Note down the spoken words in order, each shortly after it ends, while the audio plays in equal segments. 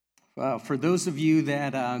Well, for those of you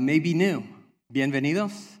that may be new,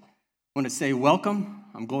 bienvenidos. I want to say welcome.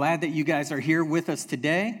 I'm glad that you guys are here with us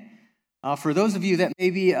today. For those of you that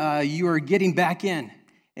maybe you are getting back in,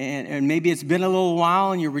 and maybe it's been a little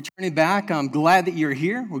while and you're returning back, I'm glad that you're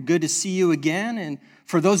here. We're good to see you again. And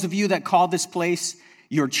for those of you that call this place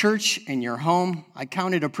your church and your home, I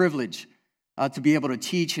count it a privilege to be able to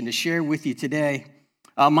teach and to share with you today.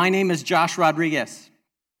 My name is Josh Rodriguez.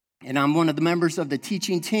 And I'm one of the members of the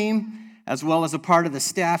teaching team, as well as a part of the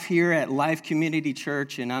staff here at Life Community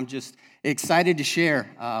Church, and I'm just excited to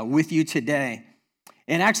share with you today.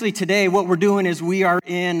 And actually today, what we're doing is we are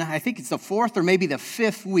in, I think it's the fourth or maybe the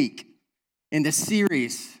fifth week in the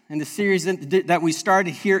series that we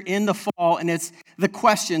started here in the fall, and it's the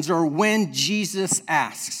questions, or when Jesus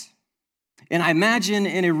asks. And I imagine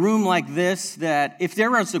in a room like this that if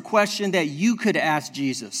there was a question that you could ask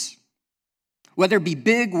Jesus, whether it be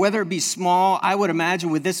big, whether it be small, I would imagine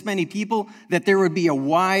with this many people that there would be a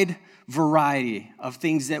wide variety of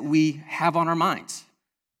things that we have on our minds.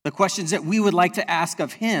 The questions that we would like to ask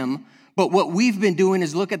of him, but what we've been doing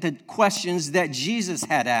is look at the questions that Jesus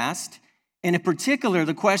had asked, and in particular,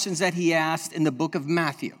 the questions that he asked in the book of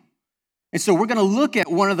Matthew. And so we're going to look at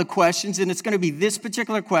one of the questions, and it's going to be this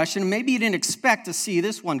particular question. Maybe you didn't expect to see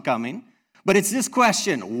this one coming, but it's this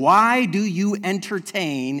question: why do you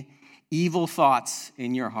entertain evil thoughts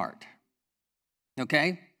in your heart?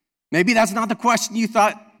 Okay? Maybe that's not the question you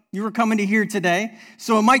thought you were coming to hear today.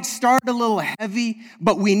 So it might start a little heavy,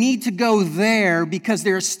 but we need to go there because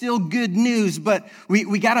there's still good news, but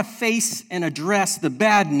we got to face and address the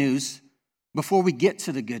bad news before we get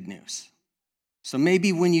to the good news. So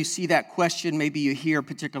maybe when you see that question, maybe you hear a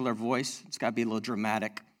particular voice. It's got to be a little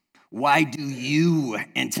dramatic. Why do you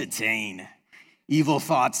entertain evil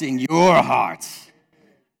thoughts in your hearts?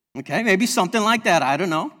 Okay, maybe something like that, I don't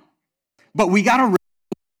know. But we got to raise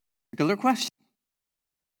a particular question.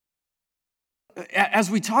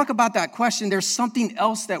 As we talk about that question, there's something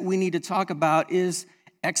else that we need to talk about is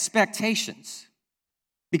expectations.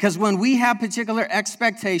 Because when we have particular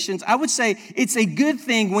expectations, I would say it's a good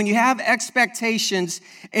thing when you have expectations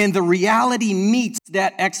and the reality meets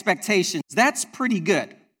that expectations. That's pretty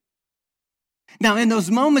good. Now, in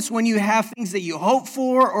those moments when you have things that you hope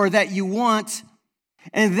for or that you want,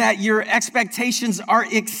 and that your expectations are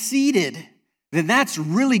exceeded, then that's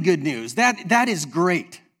really good news. That is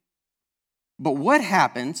great. But what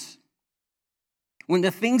happens when the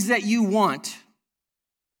things that you want,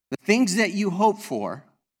 the things that you hope for,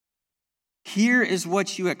 here is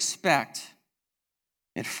what you expect,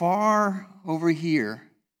 and far over here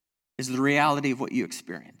is the reality of what you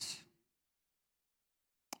experience?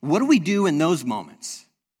 What do we do in those moments?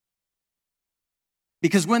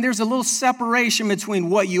 Because when there's a little separation between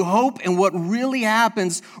what you hope and what really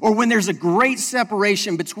happens, or when there's a great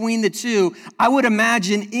separation between the two, I would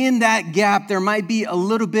imagine in that gap there might be a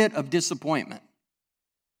little bit of disappointment.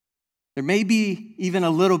 There may be even a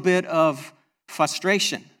little bit of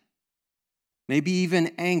frustration, maybe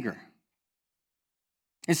even anger.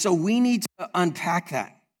 And so we need to unpack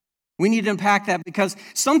that. We need to unpack that because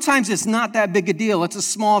sometimes it's not that big a deal. It's a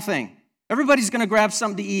small thing. Everybody's going to grab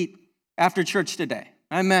something to eat after church today,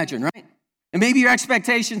 I imagine, right? And maybe your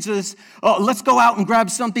expectations is, oh, let's go out and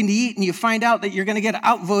grab something to eat, and you find out that you're going to get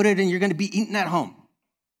outvoted and you're going to be eating at home.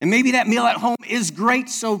 And maybe that meal at home is great,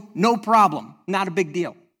 so no problem, not a big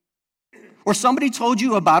deal. Or somebody told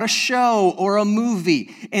you about a show or a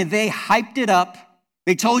movie, and they hyped it up.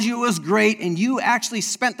 They told you it was great, and you actually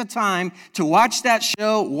spent the time to watch that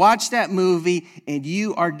show, watch that movie, and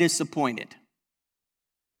you are disappointed.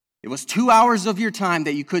 It was 2 hours of your time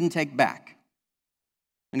that you couldn't take back.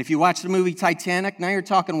 And if you watch the movie Titanic, now you're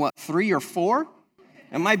talking, 3 or 4?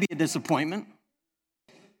 It might be a disappointment.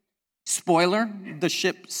 Spoiler, the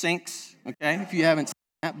ship sinks, okay, if you haven't seen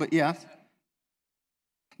that, but yeah.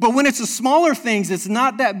 But when it's the smaller things, it's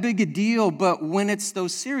not that big a deal, but when it's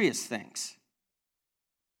those serious things,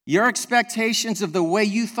 your expectations of the way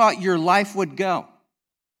you thought your life would go,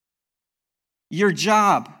 your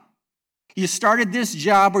job, you started this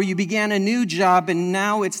job or you began a new job, and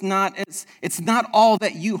now it's not all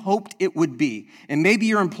that you hoped it would be. And maybe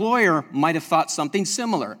your employer might have thought something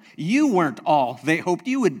similar. You weren't all they hoped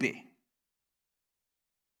you would be.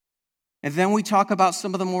 And then we talk about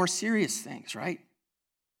some of the more serious things, right?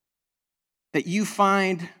 That you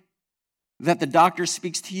find that the doctor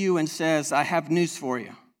speaks to you and says, I have news for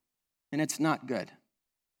you. And it's not good.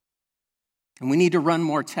 And we need to run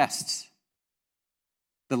more tests.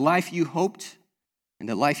 The life you hoped and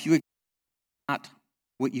the life you not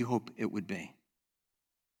what you hope it would be.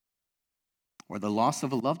 Or the loss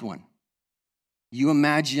of a loved one. You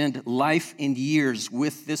imagined life and years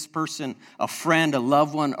with this person, a friend, a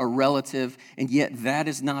loved one, a relative, and yet that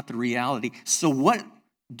is not the reality. So what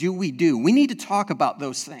do? We need to talk about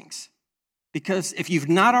those things, because if you've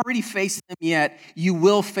not already faced them yet, you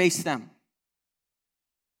will face them.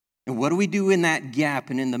 And what do we do in that gap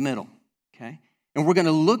and in the middle? Okay? And we're going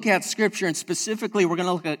to look at Scripture, and specifically we're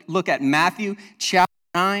going to look at Matthew chapter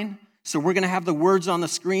 9. So we're going to have the words on the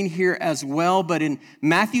screen here as well. But in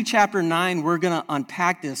Matthew chapter 9, we're going to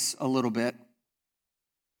unpack this a little bit.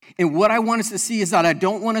 And what I want us to see is that I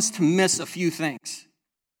don't want us to miss a few things.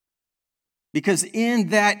 Because in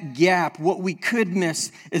that gap, what we could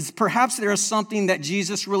miss is perhaps there is something that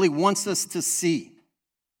Jesus really wants us to see.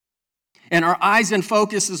 And our eyes and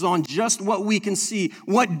focus is on just what we can see.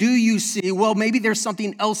 What do you see? Well, maybe there's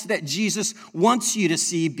something else that Jesus wants you to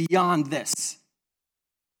see beyond this.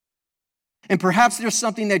 And perhaps there's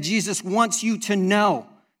something that Jesus wants you to know,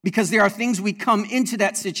 because there are things we come into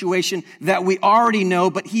that situation that we already know,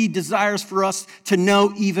 but he desires for us to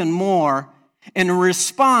know even more. In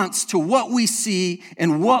response to what we see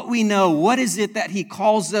and what we know, what is it that he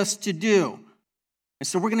calls us to do? And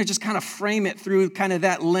so we're going to just kind of frame it through kind of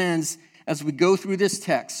that lens as we go through this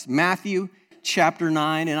text, Matthew chapter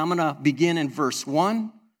 9, and I'm going to begin in verse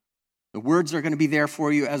 1. The words are going to be there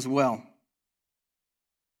for you as well.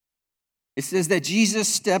 It says that Jesus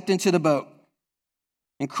stepped into the boat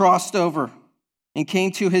and crossed over and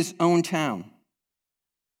came to his own town.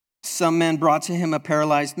 Some men brought to him a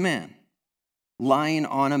paralyzed man lying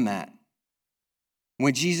on a mat.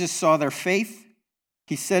 When Jesus saw their faith,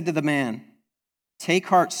 he said to the man, "Take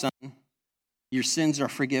heart, son, your sins are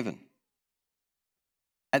forgiven."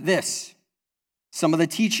 At this, some of the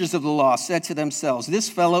teachers of the law said to themselves, "This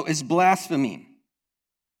fellow is blaspheming."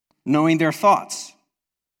 Knowing their thoughts,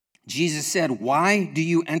 Jesus said, "Why do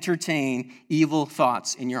you entertain evil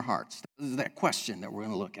thoughts in your hearts?" This is that question that we're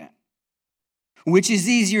going to look at. Which is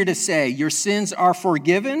easier to say, "Your sins are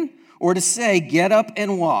forgiven," or to say, "Get up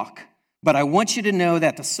and walk"? But I want you to know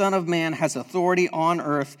that the Son of Man has authority on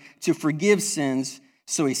earth to forgive sins.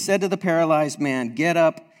 So he said to the paralyzed man, "Get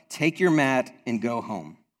up, take your mat, and go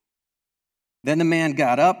home." Then the man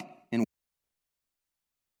got up and the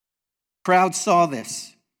crowd saw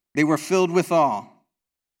this. They were filled with awe,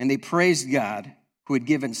 and they praised God who had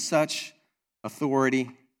given such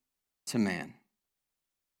authority to man.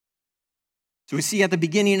 So we see at the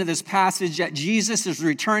beginning of this passage that Jesus is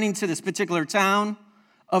returning to this particular town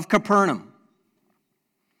of Capernaum.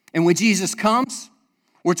 And when Jesus comes,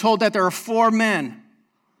 we're told that there are four men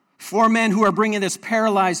who are bringing this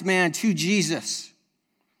paralyzed man to Jesus.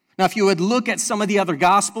 Now, if you would look at some of the other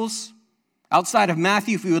Gospels, outside of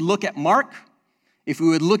Matthew, if we would look at Mark, if we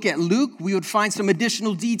would look at Luke, we would find some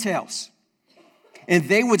additional details. And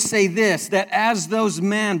they would say this, that as those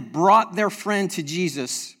men brought their friend to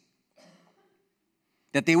Jesus,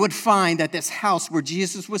 that they would find that this house where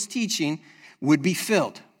Jesus was teaching would be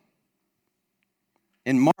filled.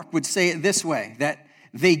 And Mark would say it this way, that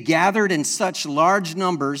they gathered in such large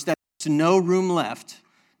numbers that there's no room left,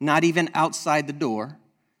 not even outside the door.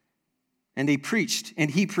 And he preached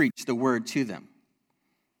the word to them.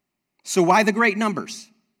 So why the great numbers?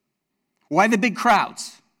 Why the big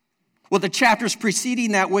crowds? Well, the chapters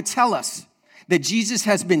preceding that would tell us that Jesus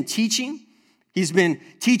has been teaching. He's been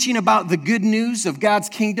teaching about the good news of God's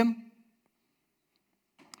kingdom.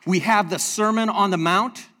 We have the Sermon on the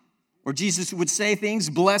Mount, where Jesus would say things,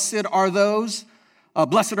 blessed are those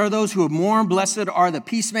who mourn, blessed are the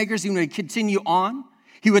peacemakers. He would continue on.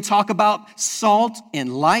 He would talk about salt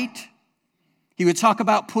and light. He would talk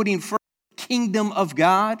about putting first the kingdom of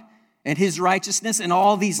God and his righteousness and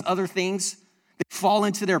all these other things that fall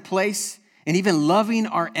into their place, and even loving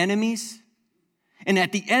our enemies. And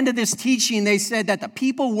at the end of this teaching, they said that the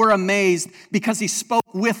people were amazed because he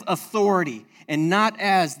spoke with authority and not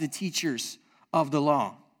as the teachers of the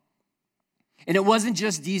law. And it wasn't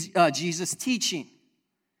just Jesus teaching.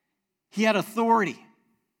 He had authority,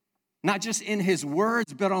 not just in his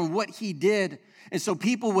words, but on what he did. And so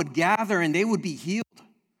people would gather and they would be healed.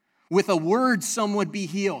 With a word, some would be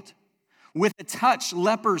healed. With a touch,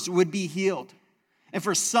 lepers would be healed. And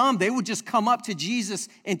for some, they would just come up to Jesus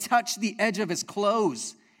and touch the edge of his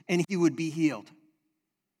clothes, and he would be healed.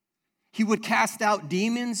 He would cast out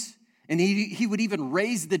demons, and he would even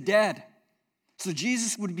raise the dead. So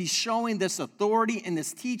Jesus would be showing this authority and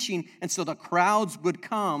this teaching, and so the crowds would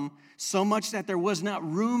come, so much that there was not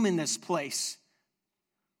room in this place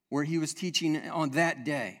where he was teaching on that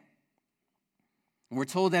day. And we're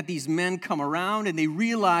told that these men come around and they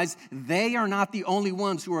realize they are not the only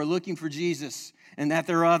ones who are looking for Jesus, and that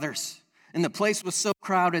there are others. And the place was so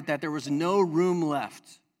crowded that there was no room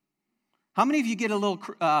left. How many of you get a little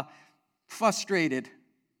frustrated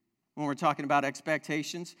when we're talking about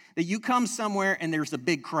expectations? That you come somewhere and there's a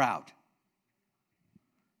big crowd.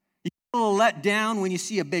 You get a little let down when you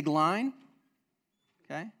see a big line,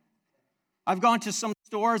 okay? I've gone to some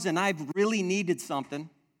stores and I've really needed something,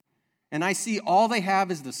 and I see all they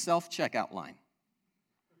have is the self-checkout line.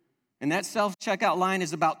 And that self-checkout line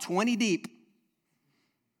is about 20 deep.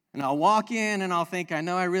 And I'll walk in and I'll think, I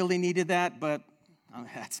know I really needed that, but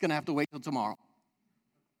that's going to have to wait till tomorrow.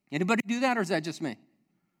 Anybody do that, or is that just me?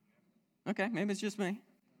 Okay, maybe it's just me.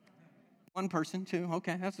 One person, two,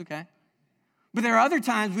 okay, that's okay. But there are other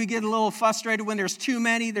times we get a little frustrated when there's too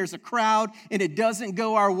many, there's a crowd, and it doesn't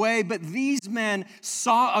go our way. But these men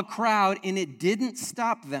saw a crowd, and it didn't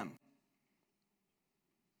stop them.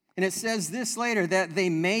 And it says this later, that they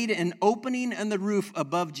made an opening in the roof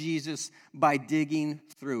above Jesus by digging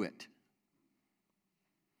through it.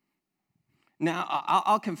 Now,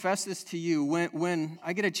 I'll confess this to you. When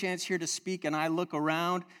I get a chance here to speak and I look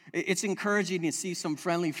around, it's encouraging to see some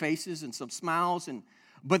friendly faces and some smiles.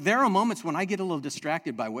 But there are moments when I get a little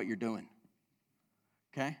distracted by what you're doing,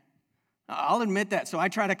 okay? I'll admit that. So I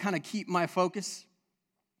try to kind of keep my focus.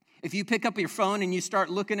 If you pick up your phone and you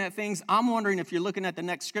start looking at things, I'm wondering if you're looking at the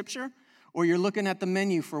next scripture or you're looking at the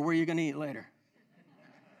menu for where you're going to eat later.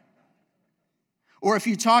 Or if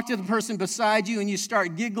you talk to the person beside you and you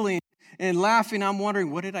start giggling and laughing, I'm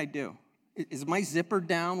wondering, what did I do? Is my zipper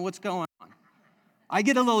down? What's going on? I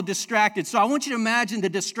get a little distracted. So I want you to imagine the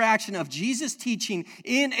distraction of Jesus teaching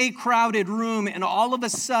in a crowded room, and all of a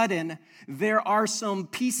sudden, there are some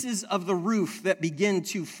pieces of the roof that begin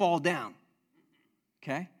to fall down,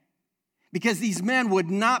 okay? Because these men would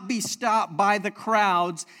not be stopped by the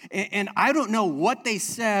crowds, and I don't know what they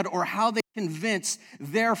said or how they convinced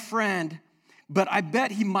their friend, but I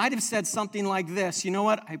bet he might have said something like this: you know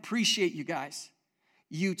what, I appreciate you guys.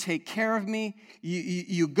 You take care of me,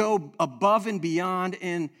 you go above and beyond,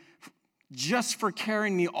 and just for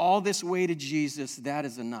carrying me all this way to Jesus, that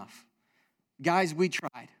is enough. Guys, we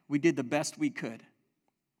tried. We did the best we could.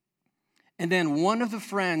 And then one of the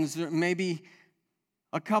friends, or maybe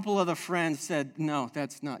a couple of the friends, said, no,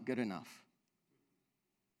 that's not good enough.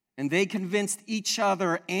 And they convinced each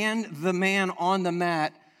other and the man on the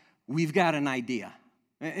mat, we've got an idea.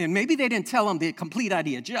 And maybe they didn't tell him the complete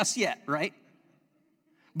idea just yet, right?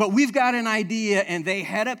 But we've got an idea, and they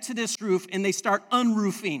head up to this roof, and they start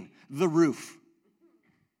unroofing the roof.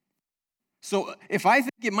 So if I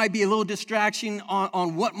think it might be a little distraction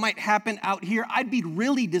on what might happen out here, I'd be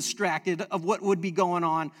really distracted of what would be going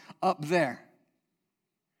on up there.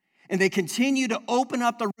 And they continue to open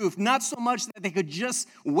up the roof, not so much that they could just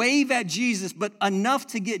wave at Jesus, but enough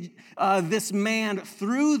to get this man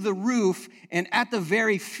through the roof and at the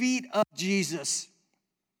very feet of Jesus.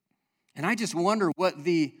 And I just wonder what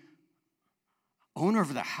the owner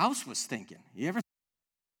of the house was thinking. You ever? In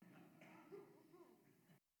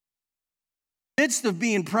the midst of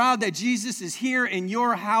being proud that Jesus is here in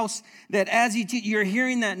your house, that as you're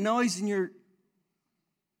hearing that noise and you're,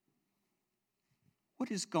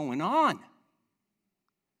 what is going on?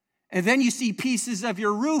 And then you see pieces of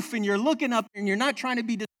your roof and you're looking up and you're not trying to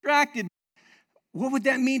be distracted. What would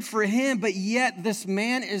that mean for him? But yet this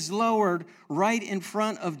man is lowered right in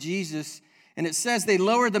front of Jesus. And it says they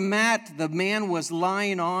lowered the mat the man was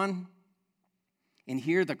lying on. And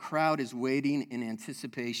here the crowd is waiting in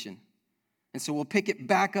anticipation. And so we'll pick it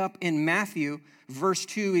back up in Matthew, verse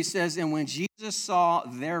 2. He says, and when Jesus saw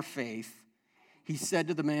their faith, he said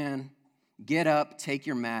to the man, get up, take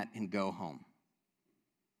your mat, and go home.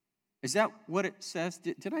 Is that what it says?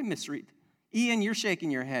 Did I misread? Ian, you're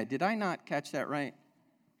shaking your head. Did I not catch that right?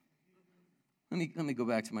 Let me go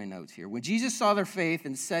back to my notes here. When Jesus saw their faith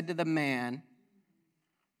and said to the man,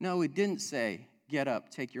 no, he didn't say, get up,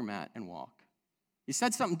 take your mat, and walk. He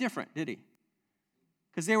said something different, did he?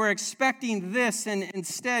 Because they were expecting this, and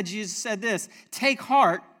instead Jesus said this, take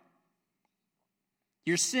heart,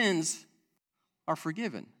 your sins are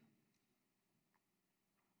forgiven.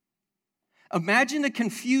 Imagine the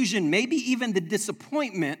confusion, maybe even the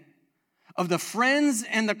disappointment of the friends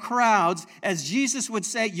and the crowds as Jesus would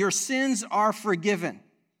say, your sins are forgiven.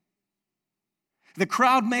 The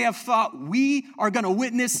crowd may have thought, we are going to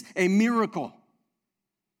witness a miracle.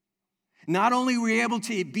 Not only were we able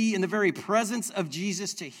to be in the very presence of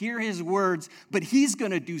Jesus to hear his words, but he's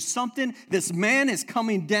going to do something. This man is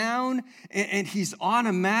coming down and he's on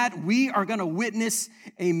a mat. We are going to witness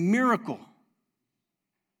a miracle.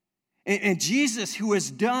 And Jesus, who has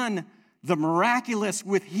done the miraculous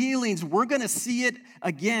with healings, we're going to see it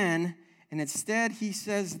again. And instead, he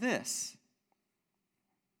says this.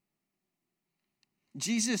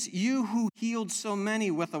 Jesus, you who healed so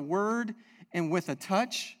many with a word and with a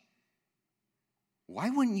touch, why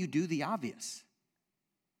wouldn't you do the obvious?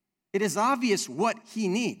 It is obvious what he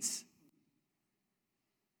needs.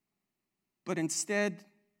 But instead,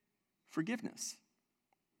 forgiveness.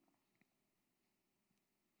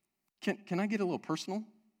 Can I get a little personal?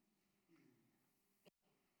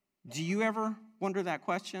 Do you ever wonder that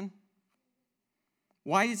question?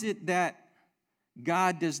 Why is it that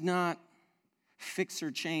God does not fix or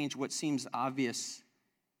change what seems obvious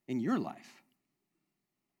in your life?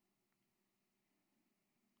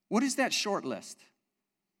 What is that short list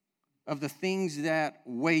of the things that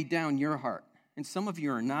weigh down your heart? And some of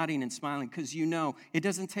you are nodding and smiling because you know it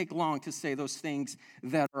doesn't take long to say those things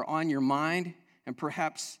that are on your mind, and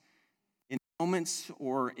perhaps in moments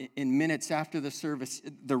or in minutes after the service,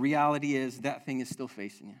 the reality is that thing is still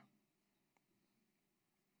facing you.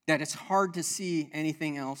 That it's hard to see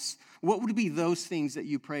anything else. What would be those things that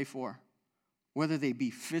you pray for? Whether they be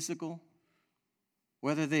physical,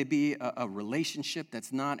 whether they be a relationship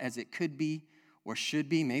that's not as it could be or should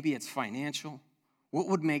be, maybe it's financial. What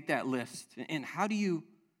would make that list? And how do you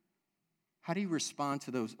respond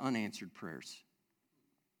to those unanswered prayers?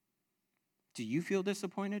 Do you feel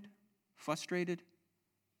disappointed, frustrated,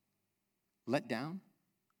 let down?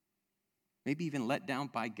 Maybe even let down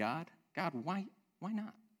by God? God, why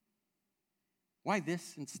not? Why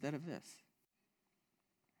this instead of this?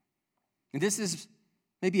 And this is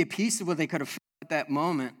maybe a piece of what they could have felt at that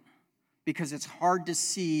moment, because it's hard to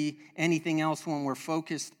see anything else when we're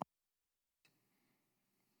focused.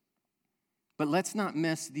 But let's not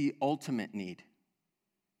miss the ultimate need.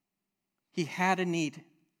 He had a need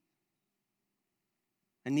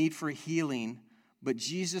for healing, but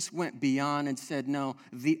Jesus went beyond and said, no,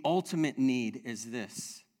 the ultimate need is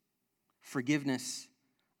this: forgiveness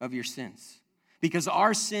of your sins. Because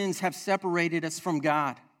our sins have separated us from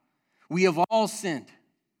God. We have all sinned.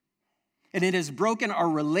 And it has broken our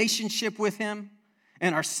relationship with him.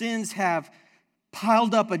 And our sins have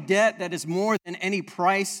piled up a debt that is more than any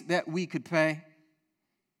price that we could pay.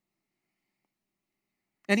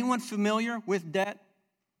 Anyone familiar with debt?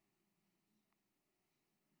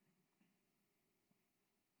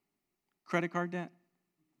 Credit card debt?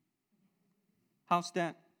 House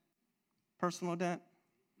debt? Personal debt?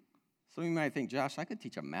 Some of you might think, Josh, I could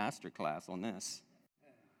teach a master class on this.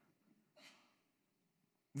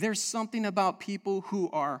 There's something about people who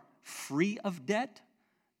are free of debt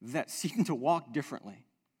that seem to walk differently,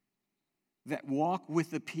 that walk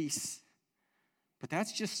with a peace. But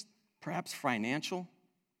that's just perhaps financial.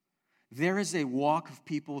 There is a walk of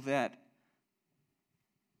people that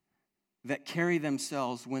carry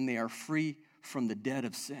themselves when they are free from the debt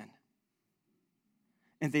of sin.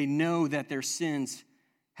 And they know that their sins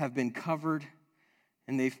have been covered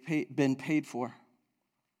and they've been paid for.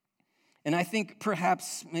 And I think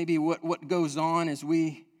perhaps maybe what goes on is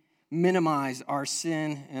we minimize our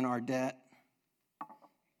sin and our debt.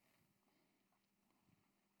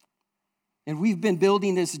 And we've been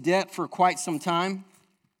building this debt for quite some time.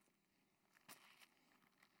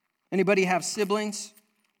 Anybody have siblings?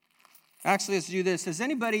 Actually, let's do this. Has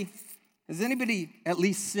anybody at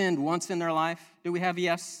least sinned once in their life? Do we have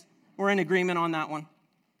yes? We're in agreement on that one.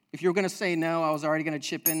 If you're going to say no, I was already going to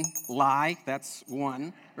chip in. Lie, that's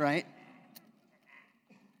one, right?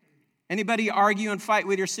 Anybody argue and fight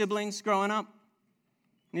with your siblings growing up?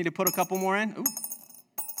 Need to put a couple more in? Ooh.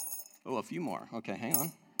 Oh, a few more. Okay, hang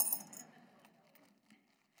on.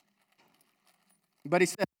 Anybody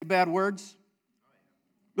said bad words?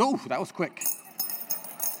 Oh, that was quick.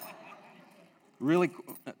 Really,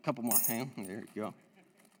 a couple more. Hang on, there you go.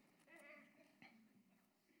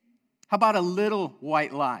 How about a little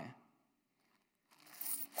white lie?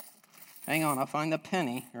 Hang on, I'll find the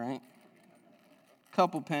penny, right?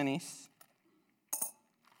 Couple pennies.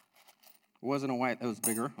 It wasn't a white, it was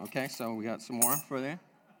bigger. Okay, so we got some more for there.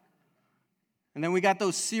 And then we got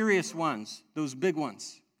those serious ones, those big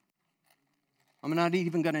ones. I'm not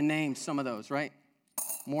even going to name some of those, right?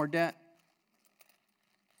 More debt.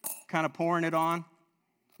 Kind of pouring it on.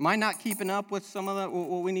 Am I not keeping up with some of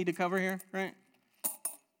what we need to cover here, right?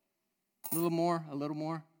 A little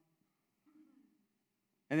more.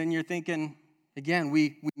 And then you're thinking, again,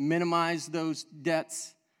 we minimize those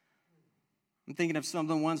debts. I'm thinking of some of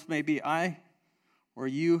the ones maybe I or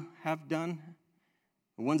you have done,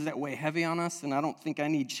 the ones that weigh heavy on us, and I don't think I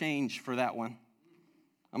need change for that one.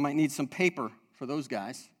 I might need some paper for those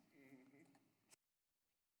guys.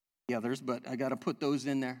 The others, but I got to put those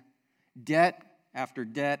in there. Debt after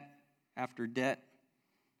debt after debt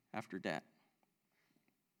after debt.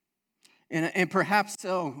 And perhaps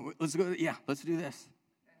so, let's go, yeah, let's do this.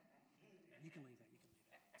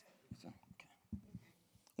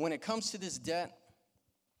 when it comes to this debt,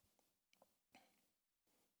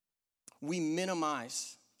 we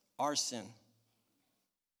minimize our sin.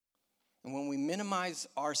 And when we minimize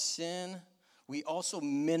our sin, we also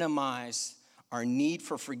minimize our need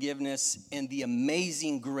for forgiveness and the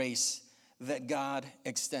amazing grace that God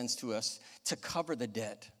extends to us to cover the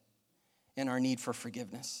debt and our need for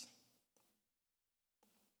forgiveness.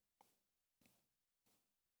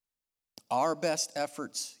 Our best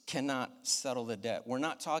efforts cannot settle the debt. We're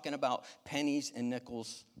not talking about pennies and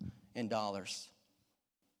nickels and dollars.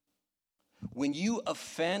 When you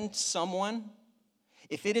offend someone,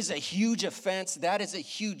 if it is a huge offense, that is a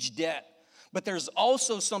huge debt. But there's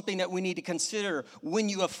also something that we need to consider. When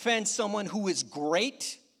you offend someone who is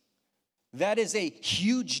great, that is a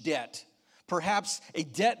huge debt. Perhaps a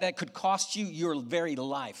debt that could cost you your very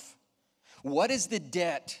life. What is the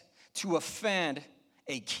debt to offend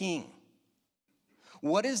a king?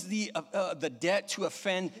 What is the debt to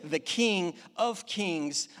offend the King of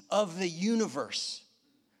Kings of the universe?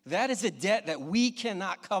 That is a debt that we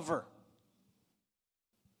cannot cover.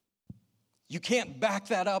 You can't back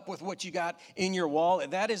that up with what you got in your wallet.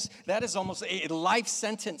 That is almost a life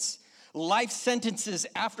sentence. Life sentences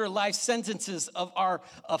after life sentences of our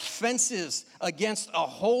offenses against a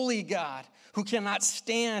holy God who cannot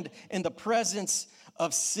stand in the presence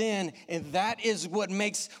of sin. And that is what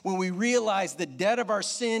makes, when we realize the debt of our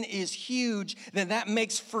sin is huge, then that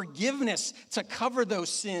makes forgiveness to cover those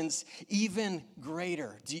sins even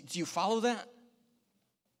greater. Do you follow that?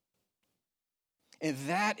 And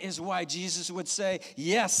that is why Jesus would say,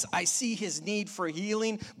 yes, I see his need for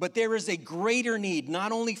healing, but there is a greater need,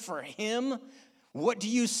 not only for him. What do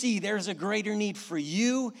you see? There's a greater need for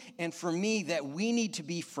you and for me, that we need to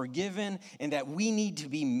be forgiven and that we need to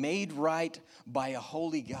be made right by a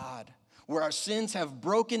holy God, where our sins have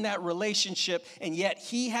broken that relationship, and yet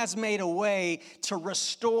he has made a way to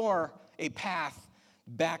restore a path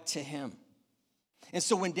back to him. And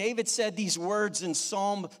so when David said these words in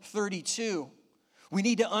Psalm 32, we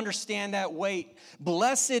need to understand that weight.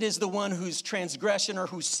 Blessed is the one whose transgression or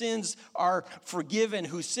whose sins are forgiven,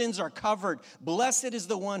 whose sins are covered. Blessed is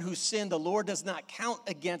the one whose sin the Lord does not count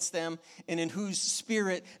against them, and in whose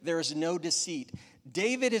spirit there is no deceit.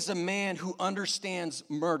 David is a man who understands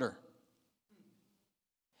murder.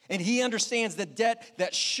 And he understands the debt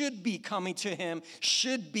that should be coming to him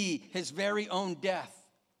should be his very own death.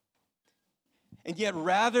 And yet,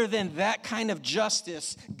 rather than that kind of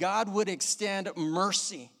justice, God would extend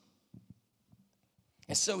mercy.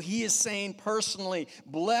 And so he is saying personally,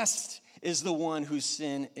 blessed is the one whose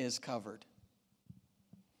sin is covered.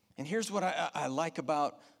 And here's what I like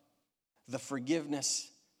about the forgiveness,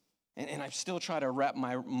 and I still try to wrap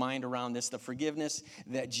my mind around this, the forgiveness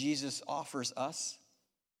that Jesus offers us.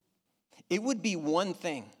 It would be one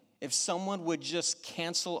thing if someone would just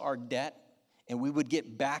cancel our debt and we would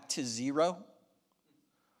get back to zero.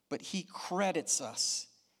 But he credits us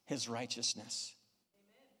his righteousness.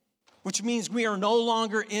 Amen. Which means we are no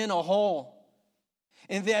longer in a hole.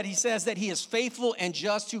 And that he says that he is faithful and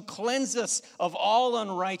just to cleanse us of all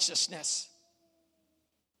unrighteousness.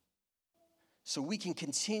 So we can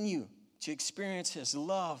continue to experience his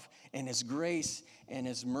love and his grace and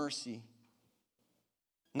his mercy.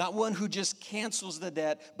 Not one who just cancels the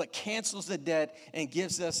debt, but cancels the debt and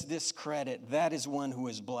gives us this credit. That is one who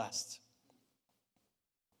is blessed.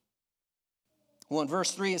 Well, in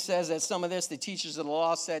verse 3, it says that some of this, the teachers of the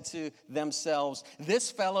law said to themselves,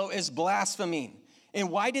 this fellow is blaspheming. And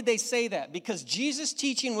why did they say that? Because Jesus'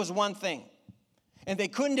 teaching was one thing, and they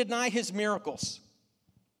couldn't deny his miracles.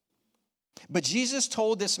 But Jesus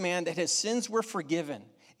told this man that his sins were forgiven.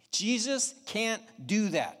 Jesus can't do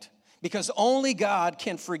that because only God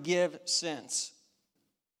can forgive sins.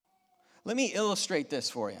 Let me illustrate this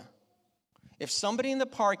for you. If somebody in the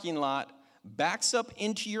parking lot backs up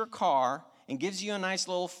into your car and gives you a nice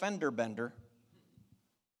little fender bender.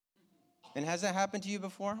 And has that happened to you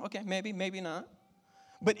before? Okay, maybe not.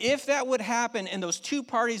 But if that would happen and those two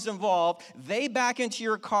parties involved, they back into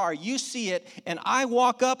your car, you see it, and I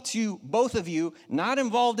walk up to both of you, not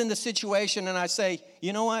involved in the situation, and I say,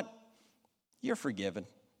 you know what? You're forgiven.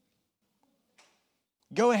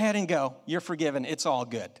 Go ahead and go. You're forgiven. It's all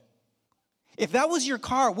good. If that was your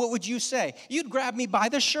car, what would you say? You'd grab me by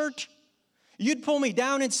the shirt. You'd pull me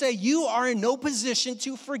down and say, you are in no position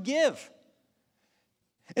to forgive.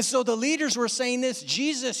 And so the leaders were saying this,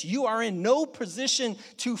 Jesus, you are in no position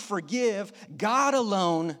to forgive. God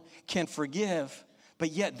alone can forgive.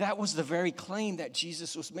 But yet that was the very claim that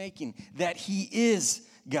Jesus was making, that he is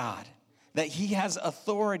God, that he has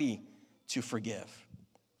authority to forgive.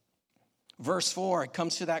 verse 4, it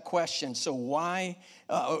comes to that question. So why,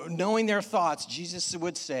 knowing their thoughts, Jesus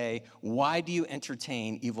would say, why do you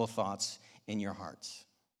entertain evil thoughts in your hearts?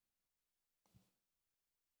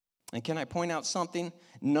 And can I point out something?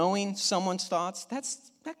 Knowing someone's thoughts,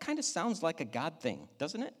 that kind of sounds like a God thing,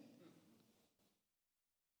 doesn't it?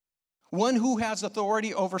 One who has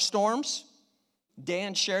authority over storms.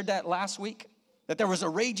 Dan shared that last week, that there was a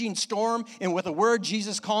raging storm, and with a word,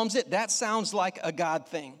 Jesus calms it. That sounds like a God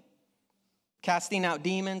thing. Casting out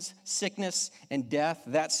demons, sickness, and death,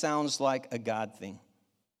 that sounds like a God thing.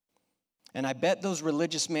 And I bet those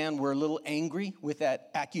religious men were a little angry with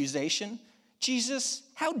that accusation. Jesus,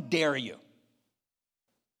 how dare you?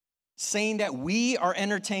 Saying that we are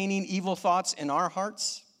entertaining evil thoughts in our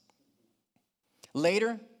hearts.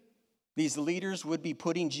 Later, these leaders would be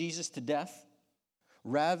putting Jesus to death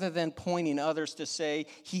rather than pointing others to say,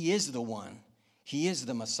 he is the one, he is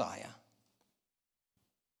the Messiah.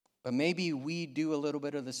 But maybe we do a little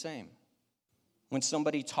bit of the same. When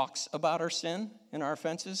somebody talks about our sin and our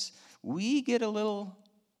offenses, we get a little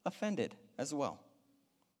offended as well.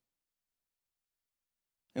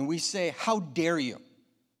 And we say, how dare you?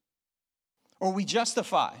 Or we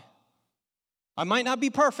justify. I might not be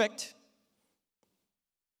perfect,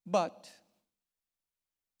 but.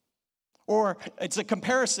 Or it's a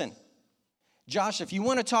comparison. Josh, if you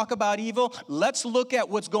want to talk about evil, let's look at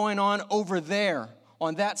what's going on over there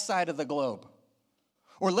on that side of the globe.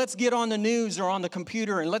 Or let's get on the news or on the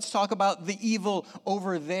computer and let's talk about the evil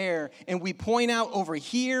over there. And we point out over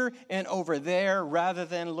here and over there rather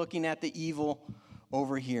than looking at the evil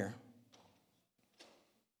over here.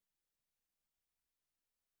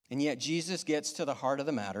 And yet Jesus gets to the heart of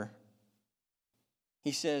the matter.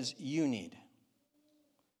 He says, you need.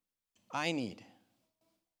 I need.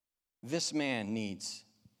 This man needs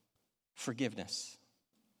forgiveness.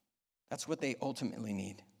 That's what they ultimately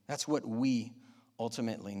need. That's what we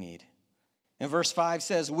ultimately need. And verse 5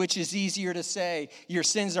 says, which is easier to say, your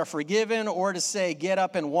sins are forgiven, or to say, get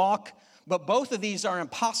up and walk? But both of these are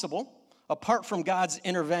impossible apart from God's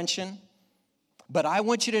intervention. But I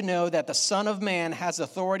want you to know that the Son of Man has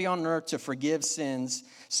authority on earth to forgive sins.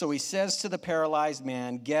 So he says to the paralyzed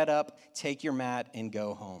man, get up, take your mat, and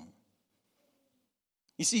go home.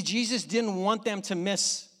 You see, Jesus didn't want them to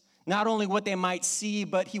miss not only what they might see,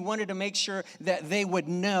 but he wanted to make sure that they would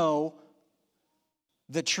know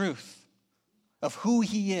the truth of who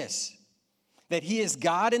he is. That he is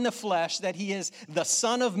God in the flesh, that he is the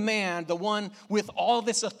Son of Man, the one with all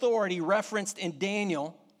this authority referenced in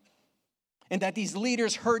Daniel. And that these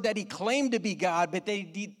leaders heard that he claimed to be God, but they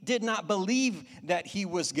did not believe that he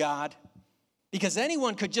was God. Because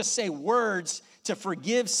anyone could just say words to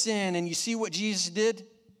forgive sin, and you see what Jesus did?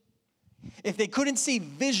 If they couldn't see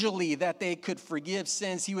visually that they could forgive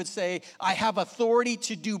sins, he would say, I have authority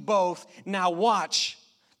to do both. Now watch,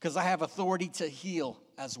 because I have authority to heal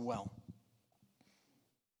as well.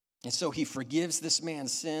 And so he forgives this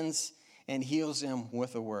man's sins and heals him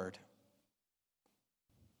with a word.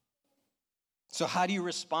 So how do you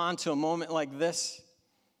respond to a moment like this?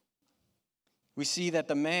 We see that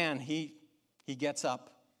the man, he gets up.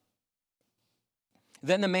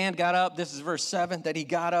 Then the man got up, this is verse 7, that he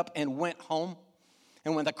got up and went home.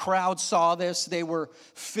 And when the crowd saw this, they were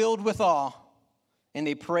filled with awe, and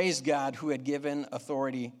they praised God who had given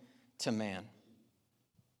authority to man.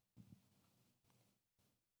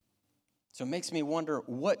 So it makes me wonder,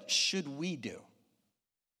 what should we do?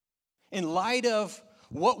 In light of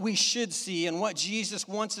what we should see and what Jesus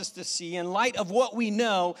wants us to see, in light of what we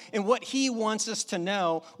know and what he wants us to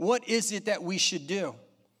know, what is it that we should do?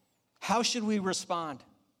 How should we respond?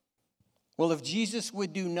 Well, if Jesus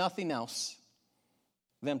would do nothing else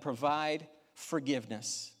than provide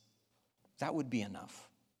forgiveness, that would be enough.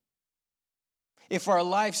 If our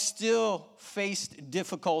life still faced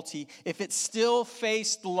difficulty, if it still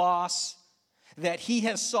faced loss, that he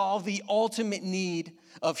has solved the ultimate need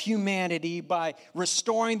of humanity by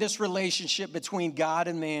restoring this relationship between God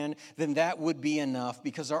and man, then that would be enough,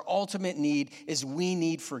 because our ultimate need is we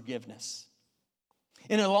need forgiveness.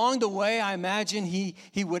 And along the way, I imagine he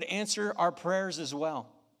would answer our prayers as well.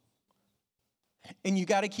 And you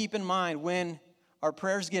got to keep in mind, when our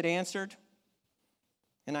prayers get answered,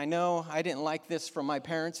 and I know I didn't like this from my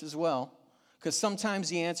parents as well, because sometimes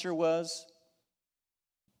the answer was,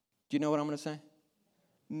 do you know what I'm going to say?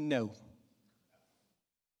 No.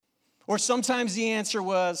 Or sometimes the answer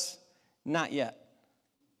was, not yet.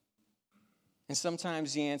 And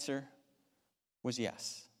sometimes the answer was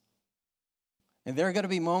yes. And there are going to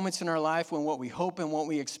be moments in our life when what we hope and what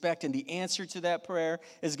we expect, and the answer to that prayer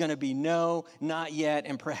is going to be no, not yet,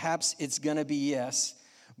 and perhaps it's going to be yes.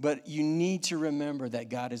 But you need to remember that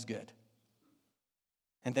God is good.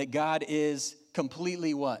 And that God is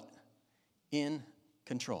completely what? In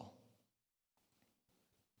control.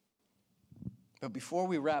 But before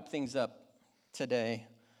we wrap things up today,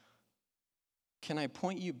 can I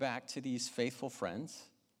point you back to these faithful friends?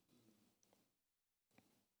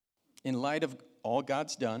 In light of all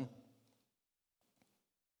God's done,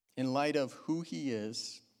 in light of who He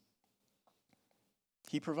is,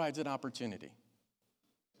 He provides an opportunity.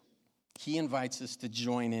 He invites us to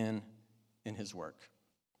join in His work.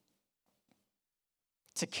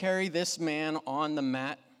 To carry this man on the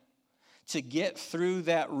mat, to get through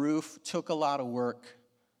that roof took a lot of work,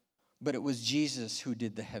 but it was Jesus who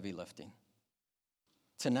did the heavy lifting.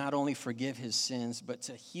 To not only forgive his sins, but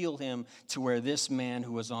to heal him to where this man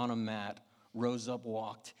who was on a mat rose up,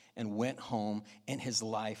 walked, and went home, and his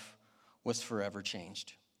life was forever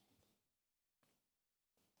changed.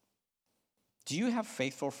 Do you have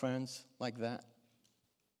faithful friends like that?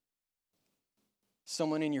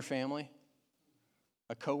 Someone in your family?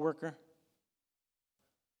 A coworker?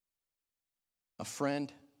 A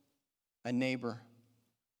friend? A neighbor?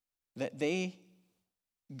 That they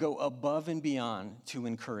go above and beyond to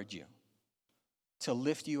encourage you, to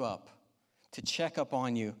lift you up, to check up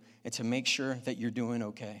on you, and to make sure that you're doing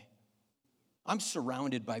okay. I'm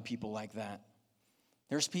surrounded by people like that.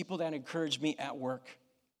 There's people that encourage me at work.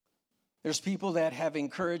 There's people that have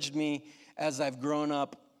encouraged me as I've grown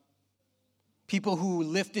up. People who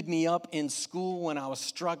lifted me up in school when I was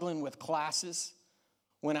struggling with classes,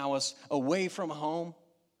 when I was away from home,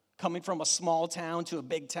 coming from a small town to a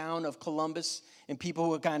big town of Columbus, and people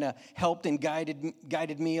who kind of helped and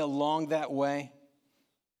guided me along that way.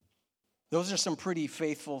 Those are some pretty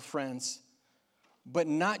faithful friends. But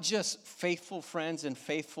not just faithful friends and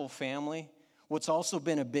faithful family. What's also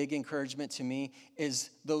been a big encouragement to me is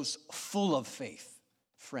those full of faith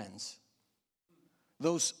friends.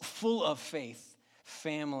 Those full of faith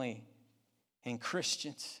family and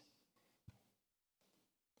Christians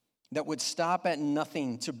that would stop at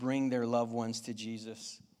nothing to bring their loved ones to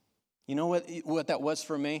Jesus. You know what that was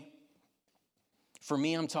for me? For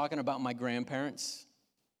me, I'm talking about my grandparents.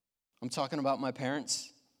 I'm talking about my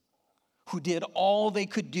parents who did all they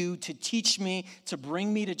could do to teach me, to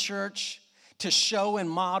bring me to church, to show and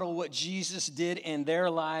model what Jesus did in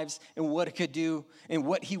their lives and what it could do and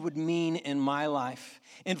what he would mean in my life.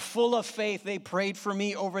 And full of faith, they prayed for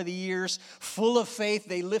me over the years. Full of faith,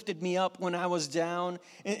 they lifted me up when I was down.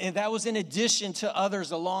 And that was in addition to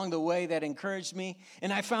others along the way that encouraged me.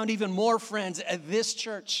 And I found even more friends at this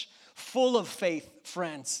church, full of faith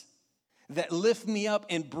friends that lift me up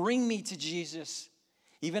and bring me to Jesus,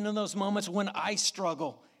 even in those moments when I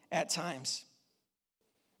struggle at times.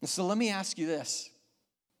 And so let me ask you this.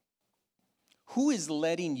 Who is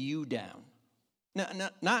letting you down?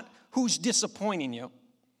 Not who's disappointing you.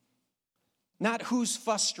 Not who's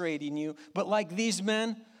frustrating you. But like these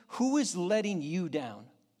men, who is letting you down?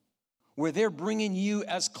 Where they're bringing you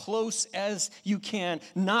as close as you can,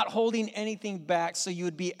 not holding anything back so you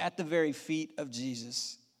would be at the very feet of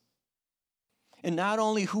Jesus. And not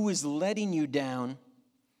only who is letting you down,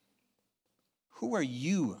 who are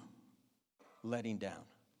you letting down?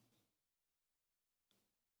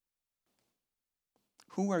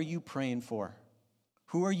 Who are you praying for?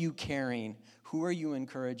 Who are you carrying? Who are you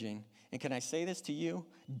encouraging? And can I say this to you?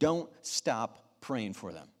 Don't stop praying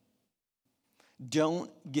for them.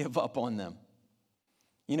 Don't give up on them.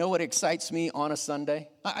 You know what excites me on a Sunday?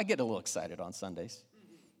 I get a little excited on Sundays.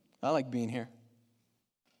 I like being here.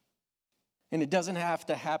 And it doesn't have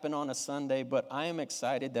to happen on a Sunday, but I am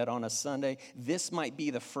excited that on a Sunday, this might be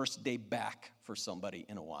the first day back for somebody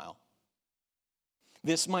in a while.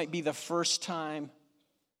 This might be the first time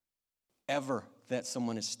ever that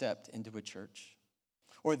someone has stepped into a church.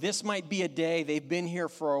 Or this might be a day they've been here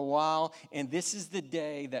for a while, and this is the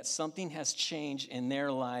day that something has changed in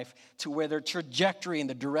their life to where their trajectory and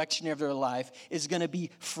the direction of their life is going to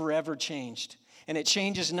be forever changed. And it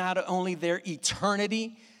changes not only their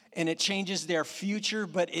eternity, and it changes their future,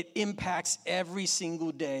 but it impacts every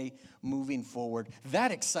single day moving forward.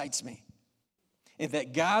 That excites me. And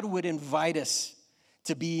that God would invite us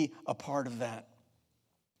to be a part of that.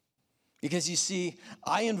 Because you see,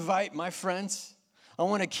 I invite my friends. I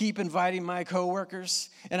want to keep inviting my coworkers.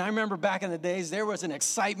 And I remember back in the days, there was an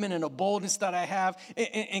excitement and a boldness that I have.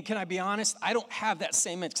 And can I be honest? I don't have that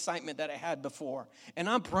same excitement that I had before. And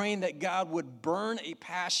I'm praying that God would burn a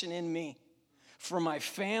passion in me for my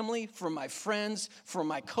family, for my friends, for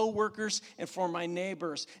my coworkers, and for my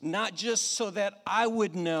neighbors. Not just so that I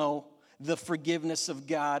would know the forgiveness of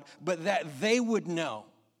God, but that they would know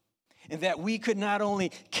And that we could not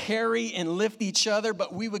only carry and lift each other,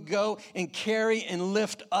 but we would go and carry and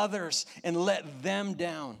lift others and let them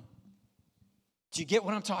down. Do you get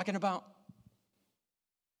what I'm talking about?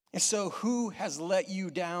 And so who has let you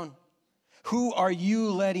down? Who are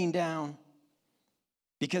you letting down?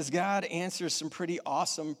 Because God answers some pretty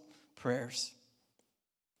awesome prayers.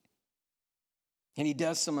 And he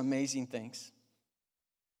does some amazing things.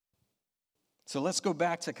 So let's go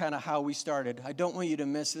back to kind of how we started. I don't want you to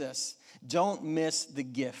miss this. Don't miss the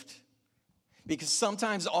gift. Because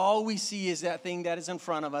sometimes all we see is that thing that is in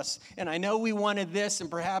front of us. And I know we wanted this, and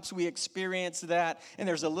perhaps we experienced that, and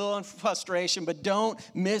there's a little frustration, but don't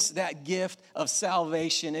miss that gift of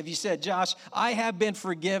salvation. If you said, Josh, I have been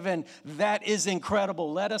forgiven, that is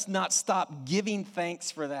incredible. Let us not stop giving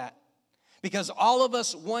thanks for that. Because all of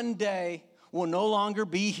us one day will no longer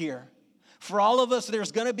be here. For all of us,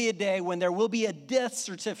 there's going to be a day when there will be a death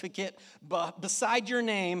certificate beside your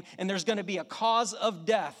name, and there's going to be a cause of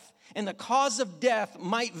death. And the cause of death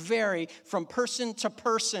might vary from person to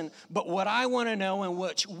person, but what I want to know and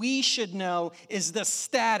what we should know is the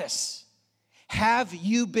status. Have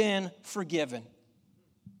you been forgiven?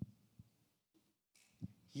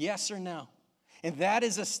 Yes or no? And that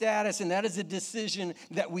is a status, and that is a decision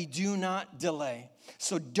that we do not delay.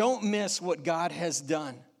 So don't miss what God has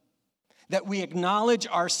done. That we acknowledge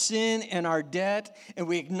our sin and our debt, and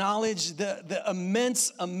we acknowledge the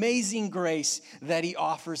immense, amazing grace that he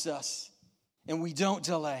offers us. And we don't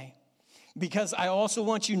delay. Because I also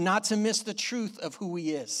want you not to miss the truth of who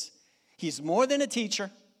he is. He's more than a teacher.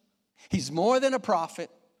 He's more than a prophet.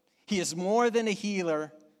 He is more than a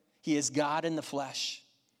healer. He is God in the flesh.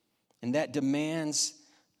 And that demands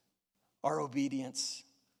our obedience.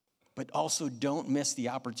 But also don't miss the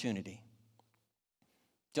opportunity.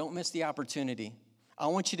 Don't miss the opportunity. I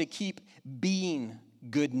want you to keep being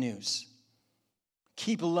good news.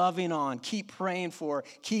 Keep loving on, keep praying for,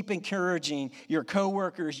 keep encouraging your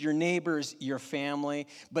coworkers, your neighbors, your family.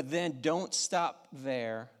 But then don't stop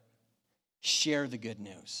there. Share the good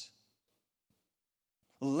news.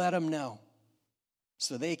 Let them know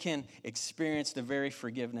so they can experience the very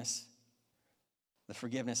forgiveness, the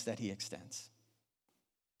forgiveness that he extends.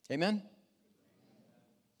 Amen?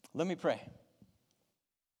 Let me pray.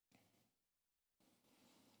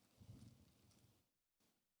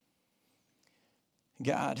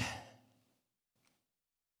 God,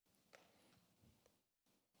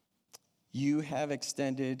 you have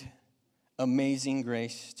extended amazing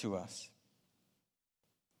grace to us.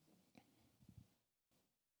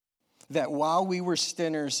 That while we were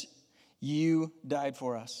sinners, you died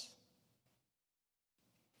for us.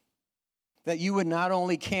 That you would not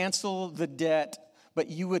only cancel the debt, but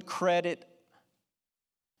you would credit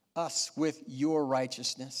us with your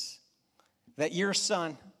righteousness. That your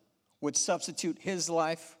Son would substitute his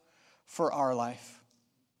life for our life.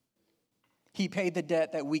 He paid the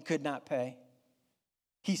debt that we could not pay.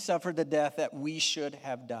 He suffered the death that we should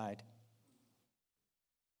have died.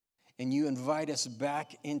 And you invite us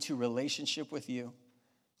back into relationship with you.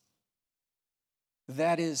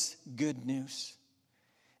 That is good news.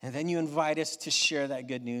 And then you invite us to share that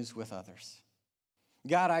good news with others.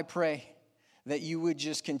 God, I pray that you would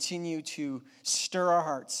just continue to stir our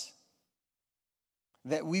hearts,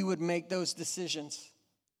 that we would make those decisions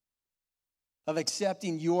of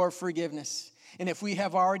accepting your forgiveness. And if we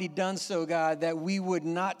have already done so, God, that we would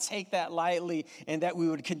not take that lightly and that we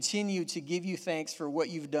would continue to give you thanks for what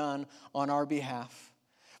you've done on our behalf.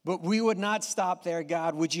 But we would not stop there,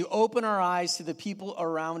 God. Would you open our eyes to the people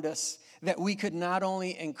around us that we could not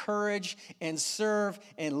only encourage and serve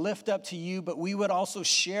and lift up to you, but we would also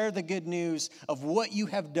share the good news of what you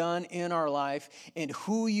have done in our life and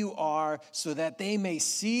who you are so that they may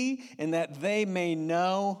see and that they may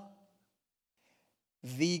know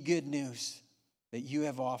the good news that you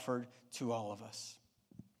have offered to all of us.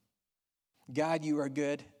 God, you are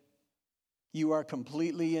good. You are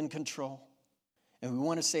completely in control. And we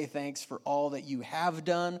want to say thanks for all that you have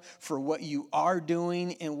done, for what you are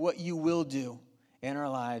doing, and what you will do in our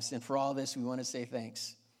lives. And for all this, we want to say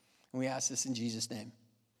thanks. And we ask this in Jesus' name.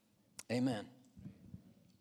 Amen.